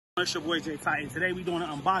It's your boy Jay Titan. Today we're doing an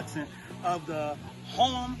unboxing of the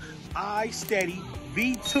Hohem iSteady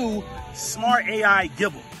V2 Smart AI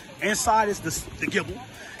Gimbal. Inside is the gimbal.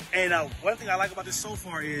 And one thing I like about this so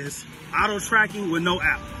far is auto tracking with no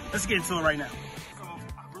app. Let's get into it right now. So I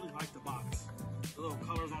really like the box. The little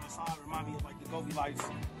colors on the side remind me of like the Gobi lights.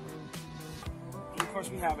 And of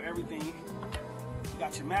course we have everything. You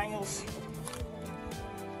got your manuals,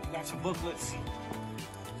 you got your booklets,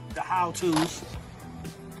 the how-tos.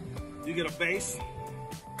 You get a base,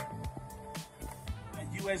 a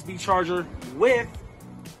USB charger with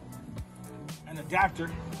an adapter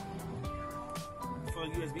for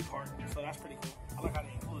the USB part. So that's pretty cool. I like how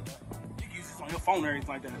they included that. You can use this on your phone or anything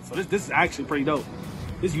like that. So this is actually pretty dope.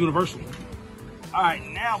 This is universal. All right,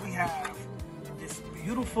 now we have this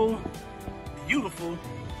beautiful, beautiful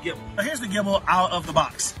gimbal. Now here's the gimbal out of the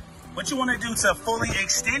box. What you want to do to fully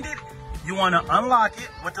extend it, you want to unlock it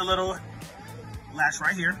with the little latch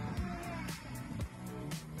right here.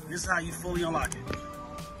 This is how you fully unlock it.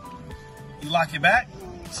 You lock it back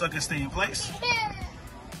so it can stay in place.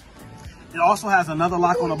 It also has another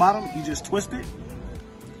lock on the bottom. You just twist it,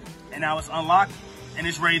 and now it's unlocked and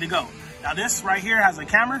it's ready to go. Now this right here has a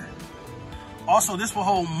camera. Also, this will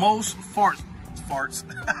hold most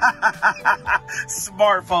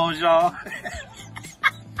smartphones, y'all.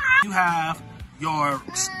 You have your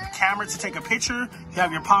camera to take a picture. You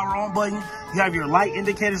have your power on button. You have your light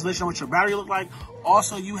indicators, let you know what your battery look like.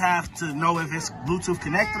 Also, you have to know if it's Bluetooth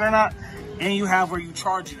connected or not. And you have where you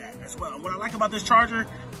charge it at as well. What I like about this charger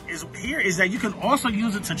is that you can also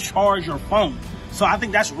use it to charge your phone. So I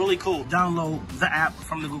think that's really cool. Download the app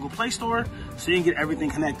from the Google Play Store so you can get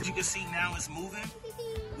everything connected. You can see now it's moving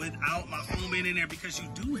without my phone being in there, because you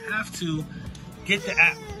do have to get the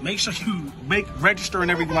app. Make sure you register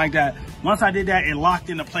and everything like that. Once I did that, it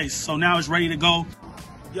locked into place. So now it's ready to go.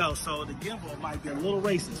 Yo, so the gimbal might be a little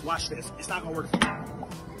racist. Watch this. It's not gonna work.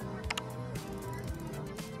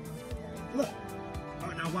 Look. All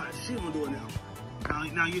right, now watch. She gonna do it now.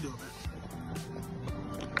 Now you do it,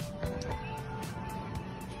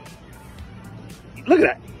 man. Look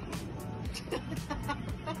at that.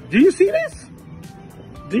 Do you see this?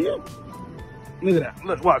 Do you? Look at that.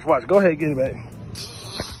 Look, watch. Go ahead, get it back.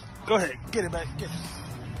 Go ahead, get it back. Get it.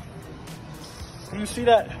 Do you see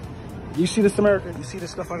that? You see this, America? You see the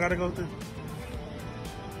stuff I gotta go through?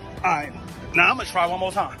 All right, now I'm gonna try one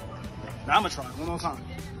more time. I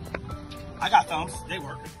got thumbs, they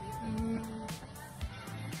work.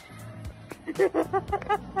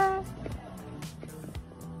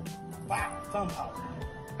 Wow, thumb power.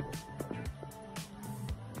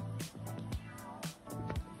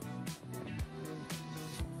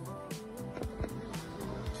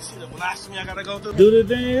 You see the blasphemy I gotta go through? Do the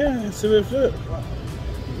thing, yeah, see it flip.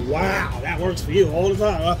 Wow, that works for you all the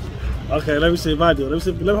time, huh? Okay, let me see if I do it.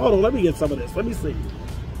 Hold on, let me get some of this. Let me see.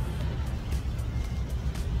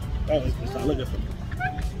 Oh, it's not looking for me.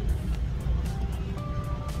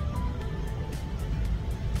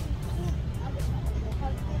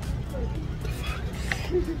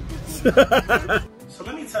 So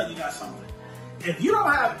let me tell you guys something. If you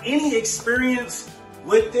don't have any experience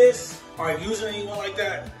with this or using anyone like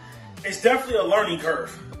that, it's definitely a learning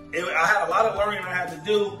curve. I had a lot of learning I had to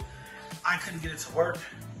do. I couldn't get it to work.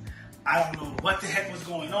 I don't know what the heck was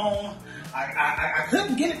going on. I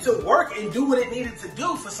couldn't get it to work and do what it needed to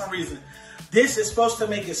do for some reason. This is supposed to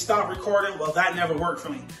make it stop recording. Well, that never worked for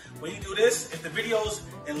me. When you do this, if the video's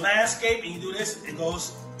in landscape and you do this, it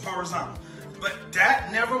goes horizontal. But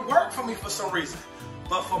that never worked for me for some reason.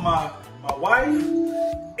 But for my wife,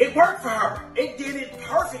 it worked for her. It did it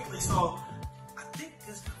perfectly. So I think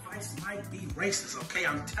this device might be racist, okay?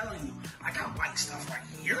 I'm telling you, I got white stuff right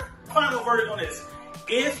here. Final verdict on this.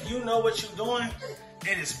 If you know what you're doing,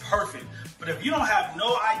 it is perfect. But if you don't have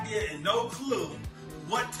no idea and no clue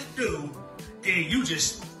what to do, then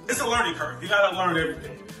it's a learning curve. You gotta learn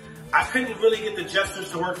everything. I couldn't really get the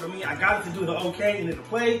gestures to work for me. I got it to do the okay and then the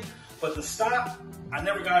play, but the stop, I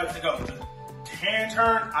never got it to go. The hand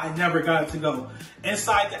turn, I never got it to go.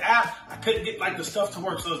 Inside the app, I couldn't get like the stuff to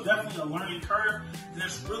work. So it's definitely a learning curve.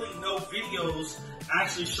 There's really no videos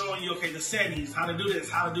actually showing you, okay, the settings, how to do this,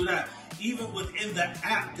 how to do that. Even within the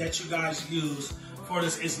app that you guys use for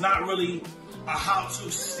this, it's not really a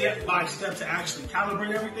how-to step-by-step to actually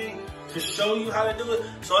calibrate everything, to show you how to do it.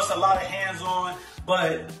 So it's a lot of hands-on,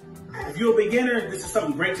 but if you're a beginner, this is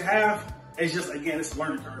something great to have. It's just, again, it's a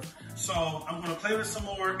learning curve. So I'm gonna play with some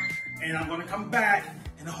more, and I'm gonna come back,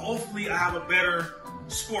 and hopefully I have a better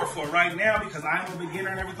score for it. Right now, because I'm a beginner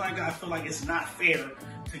and everything like that, I feel like it's not fair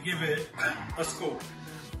to give it a score.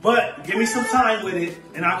 But give me some time with it,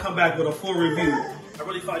 and I'll come back with a full review. I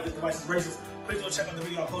really feel like this device is racist. Please go check out the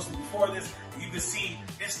video I posted before this. You can see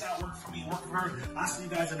it's not working for me, working for her. I'll see you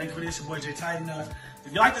guys in the next video. It's your boy Jay Titan.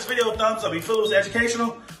 If you like this video, thumbs up. If you feel it was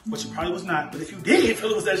educational, which it probably was not, but if you did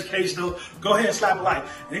feel it was educational, go ahead and slap a like.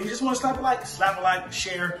 And if you just want to slap a like,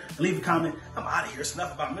 share, and leave a comment. I'm out of here. It's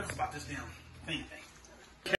enough about this damn thing.